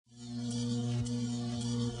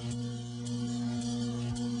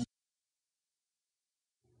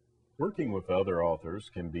Working with other authors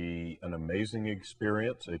can be an amazing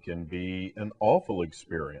experience. It can be an awful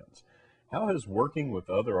experience. How has working with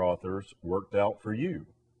other authors worked out for you?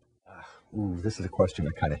 Ooh, this is a question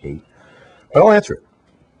I kind of hate, but I'll answer it.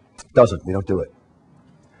 It doesn't. We don't do it.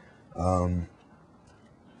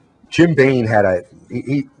 Jim Bain had a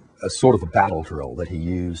sort of a battle drill that he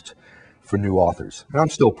used for new authors. And I'm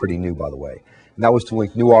still pretty new, by the way. And that was to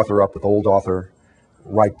link new author up with old author,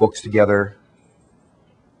 write books together.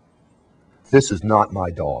 This is not my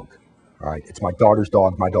dog. All right, it's my daughter's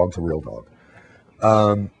dog. My dog's a real dog.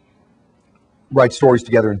 Write stories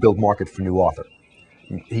together and build market for new author.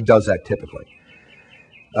 He does that typically.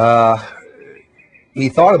 He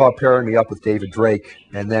thought about pairing me up with David Drake,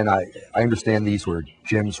 and then I understand these were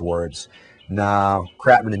Jim's words. Nah,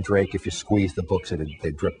 Kratman and Drake, if you squeeze the books,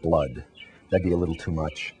 they'd drip blood. That'd be a little too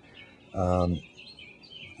much.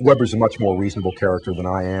 Weber's a much more reasonable character than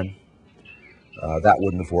I am. That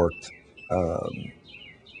wouldn't have worked.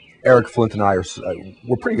 Eric Flint and I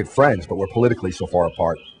we're pretty good friends, but we're politically so far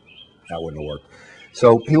apart, that wouldn't have worked.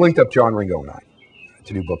 So he linked up John Ringo and I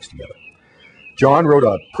to do books together. John wrote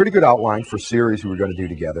a pretty good outline for a series we were going to do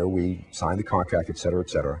together. We signed the contract, et cetera, et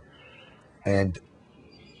cetera. And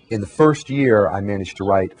in the first year, I managed to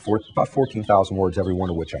write about 14,000 words, every one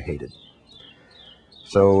of which I hated.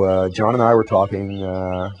 So John and I were talking,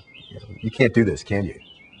 you can't do this, can you?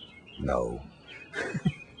 No.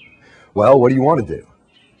 Well, what do you want to do?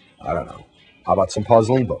 I don't know. How about some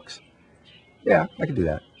puzzling books? Yeah, I can do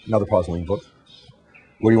that. Another puzzling book.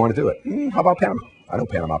 Where do you want to do it? How about Panama? I know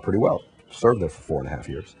Panama pretty well. Served there for 4.5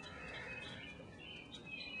 years.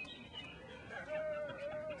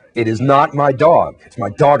 It is not my dog. It's my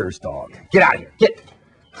daughter's dog. Get out of here. Get.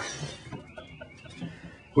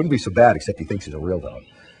 Wouldn't be so bad, except he thinks he's a real dog.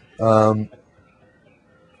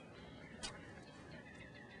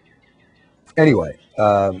 Anyway,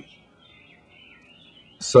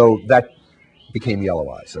 so that became Yellow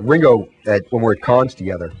Eyes. Ringo, when we're at cons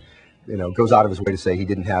together, goes out of his way to say he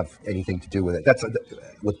didn't have anything to do with it. That's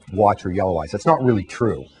with Watch or Yellow Eyes. That's not really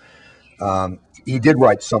true. He did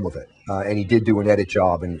write some of it, and he did do an edit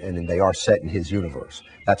job, and they are set in his universe.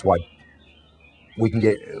 That's why we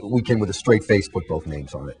can with a straight face put both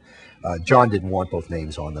names on it. John didn't want both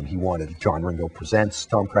names on them. He wanted John Ringo Presents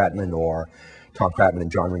Tom Kratman, or Tom Kratman and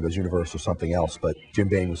John Ringo's Universe, or something else. But Jim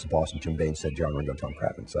Bain was the boss, and Jim Bain said John Ringo, Tom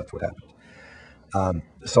Kratman. So that's what happened.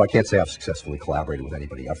 So I can't say I've successfully collaborated with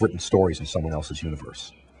anybody. I've written stories in someone else's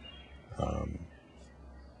universe.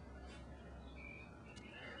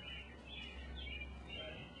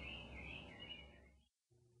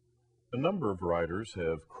 A number of writers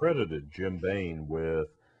have credited Jim Bain with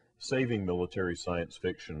saving military science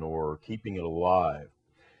fiction or keeping it alive.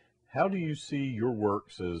 How do you see your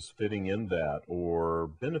works as fitting in that or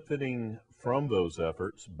benefiting from those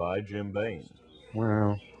efforts by Jim Bain?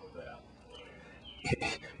 Well,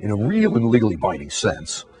 in a real and legally binding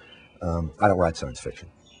sense, I don't write science fiction.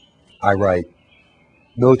 I write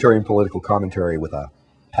military and political commentary with a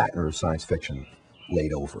patina of science fiction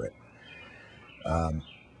laid over it.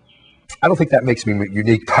 I don't think that makes me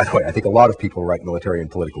unique, by the way. I think a lot of people write military and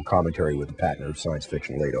political commentary with a patina of science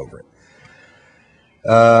fiction laid over it.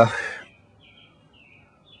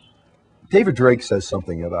 David Drake says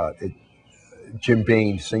something about it, Jim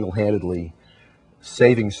Bain single-handedly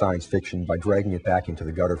saving science fiction by dragging it back into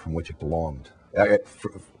the gutter from which it belonged, to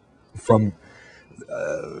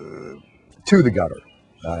the gutter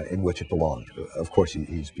in which it belonged. Of course,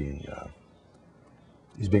 he's being a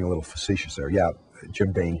little facetious there. Yeah,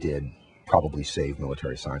 Jim Bain did probably save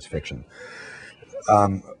military science fiction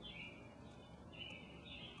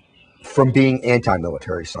from being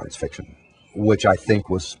anti-military science fiction, which I think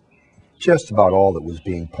was just about all that was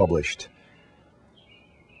being published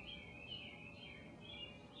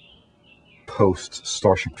post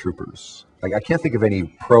Starship Troopers. I can't think of any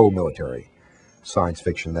pro-military science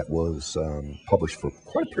fiction that was published for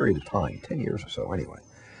quite a period of time, 10 years or so anyway.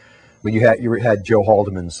 But you had Joe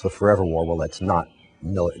Haldeman's The Forever War. Well, that's not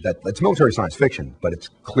that's military science fiction, but it's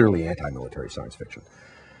clearly anti-military science fiction.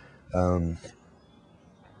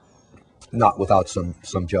 Not without some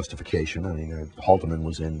justification. I mean, Haldeman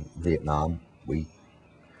was in Vietnam. We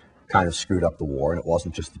kind of screwed up the war, and it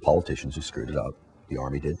wasn't just the politicians who screwed it up. The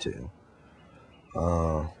Army did too.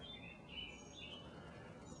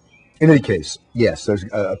 In any case, yes, there's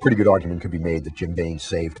a pretty good argument could be made that Jim Bain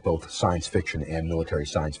saved both science fiction and military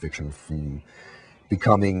science fiction from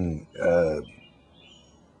becoming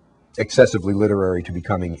excessively literary to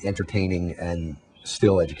becoming entertaining and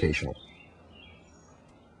still educational,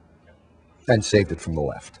 and saved it from the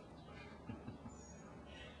left.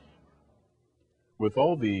 With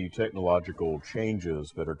all the technological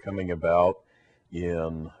changes that are coming about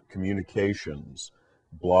in communications,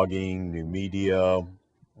 blogging, new media,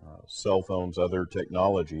 cell phones, other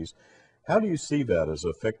technologies, how do you see that as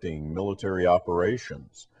affecting military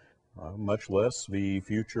operations, much less the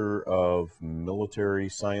future of military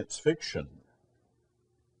science fiction?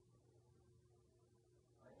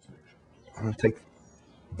 I'm going to take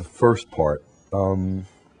the first part.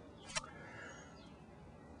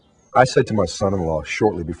 I said to my son-in-law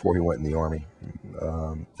shortly before he went in the Army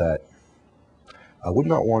that I would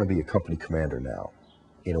not want to be a company commander now,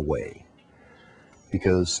 in a way,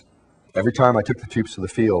 because every time I took the troops to the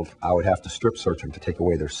field, I would have to strip search them to take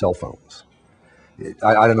away their cell phones.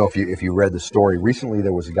 I don't know if you read the story. Recently,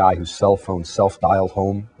 there was a guy whose cell phone self-dialed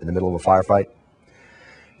home in the middle of a firefight.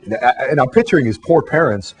 And I'm picturing his poor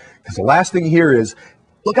parents, because the last thing you hear is,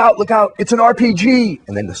 look out, it's an RPG,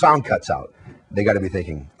 and then the sound cuts out. They got to be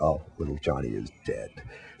thinking, oh, little Johnny is dead.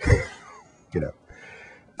 You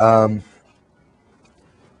know.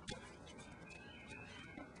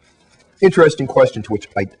 Interesting question to which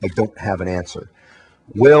I don't have an answer.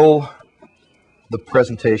 Will the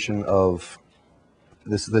presentation of,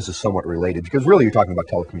 this is somewhat related, because really you're talking about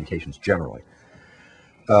telecommunications generally.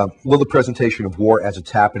 Will the presentation of war as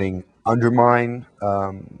it's happening undermine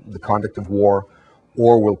the conduct of war,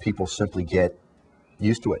 or will people simply get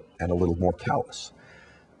used to it and a little more callous?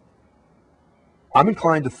 I'm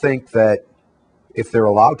inclined to think that if they're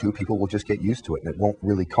allowed to, people will just get used to it and it won't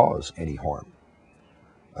really cause any harm.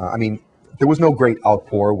 I mean, there was no great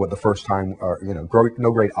outpour with the first time, or no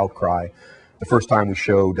great outcry the first time we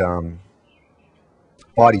showed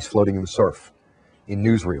bodies floating in the surf in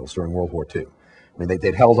newsreels during World War II. I mean,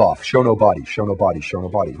 they'd held off, show no bodies, show no bodies, show no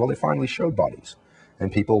bodies. Well, they finally showed bodies,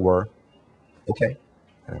 and people were okay.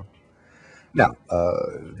 You know. Now,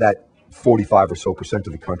 that 45% or so of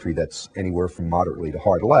the country that's anywhere from moderately to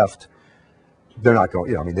hard left, they're not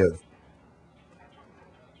going,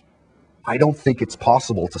 I don't think it's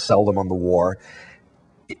possible to sell them on the war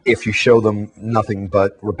if you show them nothing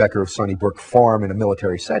but Rebecca of Sunnybrook Farm in a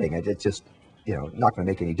military setting. It's just, not going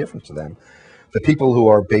to make any difference to them. The people who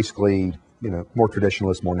are basically, more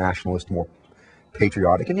traditionalist, more nationalist, more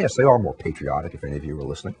patriotic, and yes, they are more patriotic, if any of you are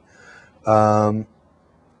listening,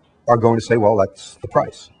 are going to say, well, that's the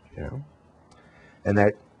price, And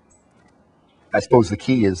that, I suppose the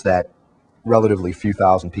key is that relatively few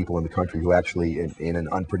thousand people in the country who actually, in an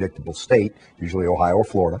unpredictable state, usually Ohio or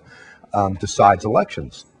Florida, decides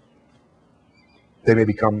elections. They may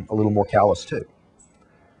become a little more callous too.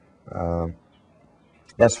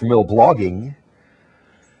 As for mill blogging,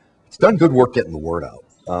 it's done good work getting the word out,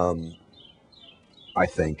 I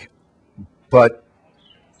think. But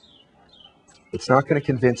it's not going to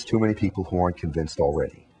convince too many people who aren't convinced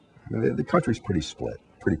already. I mean, the country's pretty split,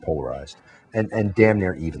 pretty polarized, and damn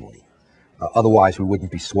near evenly. Otherwise, we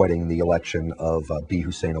wouldn't be sweating the election of B.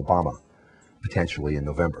 Hussein Obama, potentially in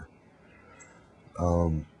November.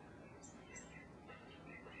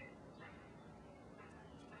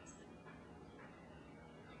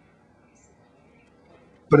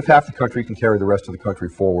 But if half the country can carry the rest of the country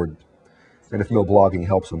forward, and if mill blogging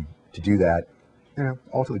helps them to do that,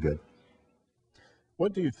 all to the good.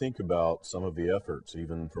 What do you think about some of the efforts,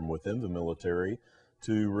 even from within the military,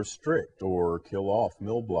 to restrict or kill off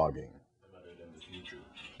mill blogging?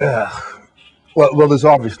 Well, there's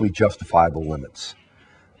obviously justifiable limits.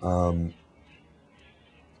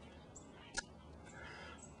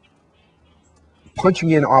 Punching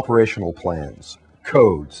in operational plans,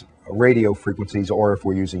 codes, radio frequencies, or if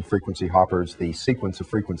we're using frequency hoppers, the sequence of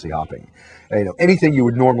frequency hopping. Anything you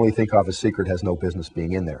would normally think of as secret has no business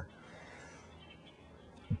being in there.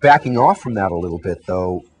 Backing off from that a little bit,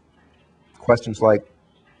 though, questions like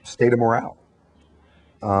state of morale.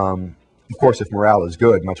 Of course, if morale is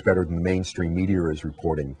good, much better than the mainstream media is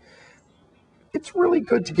reporting, it's really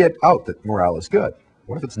good to get out that morale is good.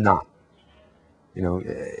 What if it's not?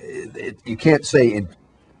 You can't say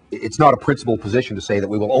it's not a principled position to say that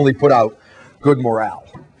we will only put out good morale.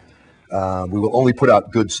 We will only put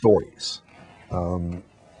out good stories.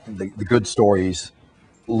 The good stories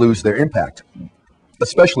lose their impact,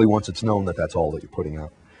 especially once it's known that that's all that you're putting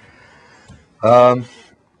out.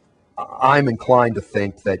 I'm inclined to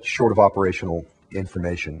think that short of operational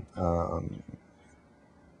information,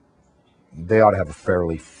 they ought to have a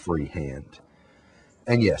fairly free hand.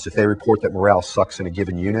 And yes, if they report that morale sucks in a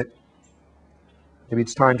given unit, maybe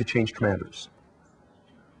it's time to change commanders.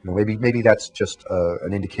 Maybe that's just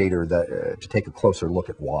an indicator that to take a closer look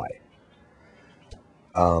at why.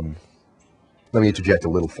 Let me interject a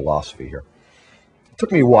little philosophy here. It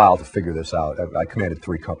took me a while to figure this out. I commanded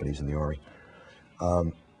 3 companies in the Army.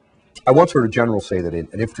 I once heard a general say that an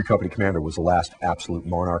infantry company commander was the last absolute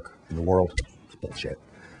monarch in the world. It's bullshit.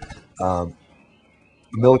 A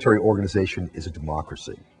military organization is a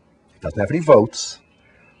democracy. It doesn't have any votes,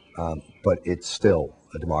 but it's still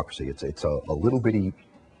a democracy. It's a little bitty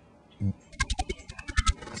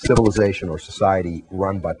civilization or society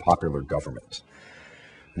run by popular government.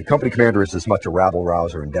 And the company commander is as much a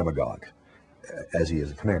rabble-rouser and demagogue as he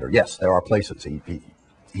is a commander. Yes, there are places.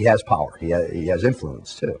 He has power. He has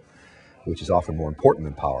influence, too, which is often more important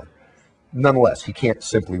than power. Nonetheless, he can't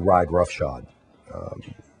simply ride roughshod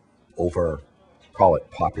over, call it,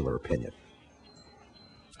 popular opinion.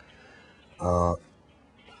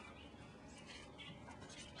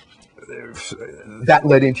 That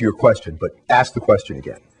led into your question, but ask the question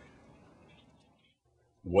again.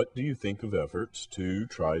 What do you think of efforts to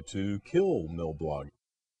try to kill mill blogging?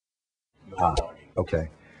 Okay.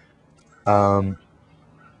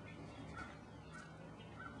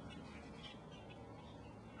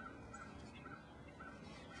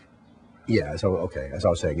 Yeah, so, okay, as I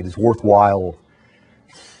was saying, it is worthwhile.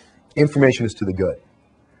 Information is to the good.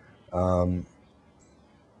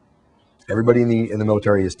 Everybody in the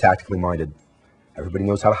military is tactically minded. Everybody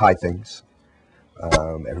knows how to hide things.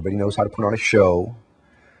 Everybody knows how to put on a show.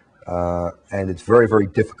 And it's very, very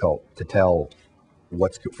difficult to tell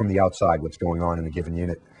from the outside what's going on in a given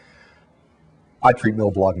unit. I treat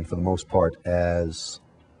mill blogging for the most part as,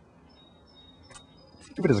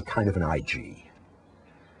 think of it as a kind of an IG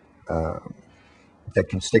that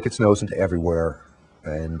can stick its nose into everywhere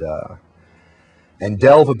and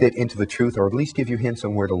delve a bit into the truth, or at least give you hints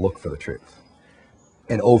on where to look for the truth.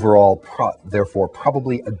 And overall, therefore,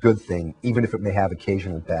 probably a good thing, even if it may have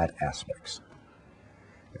occasional bad aspects.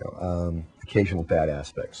 Occasional bad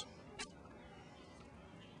aspects.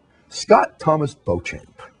 Scott Thomas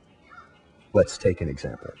Beauchamp. Let's take an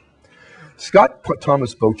example. Scott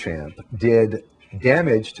Thomas Beauchamp did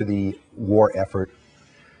damage to the war effort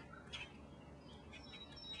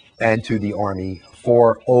and to the Army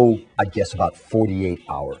for, I guess about 48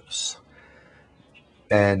 hours.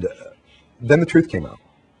 And then the truth came out.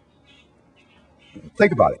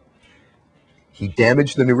 Think about it. He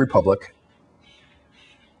damaged the New Republic,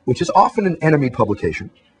 which is often an enemy publication,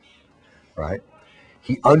 right?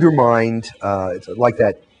 He undermined, it's like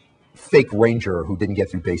that fake ranger who didn't get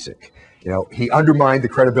through basic. He undermined the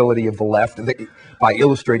credibility of the left by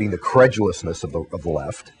illustrating the credulousness of the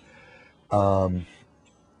left.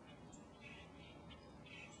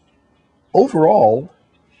 Overall,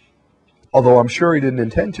 although I'm sure he didn't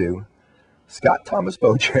intend to, Scott Thomas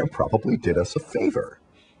Beauchamp probably did us a favor,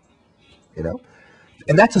 and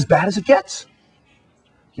that's as bad as it gets.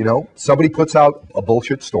 Somebody puts out a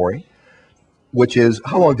bullshit story, which is,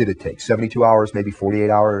 how long did it take? 72 hours, maybe 48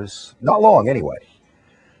 hours? Not long, anyway.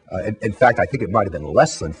 In fact, I think it might have been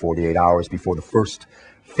less than 48 hours before the first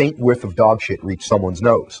faint whiff of dog shit reached someone's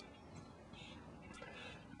nose.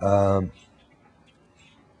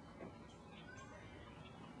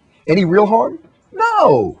 Any real harm?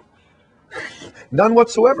 No. None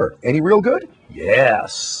whatsoever. Any real good?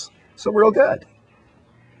 Yes. Some real good.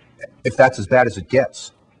 If that's as bad as it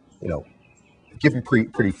gets, give them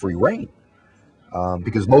pretty free rein.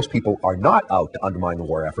 Because most people are not out to undermine the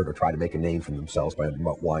war effort or try to make a name for themselves by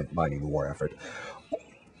undermining the war effort.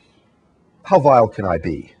 How vile can I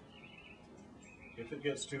be? If it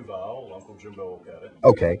gets too vile, Uncle Jimbo will get it.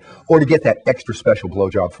 Okay. Or to get that extra special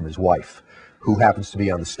blowjob from his wife, who happens to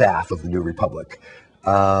be on the staff of the New Republic.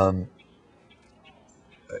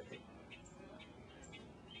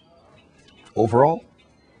 Overall,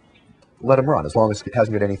 let him run, as long as it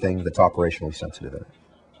hasn't got anything that's operationally sensitive in it.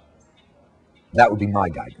 That would be my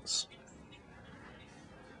guidance.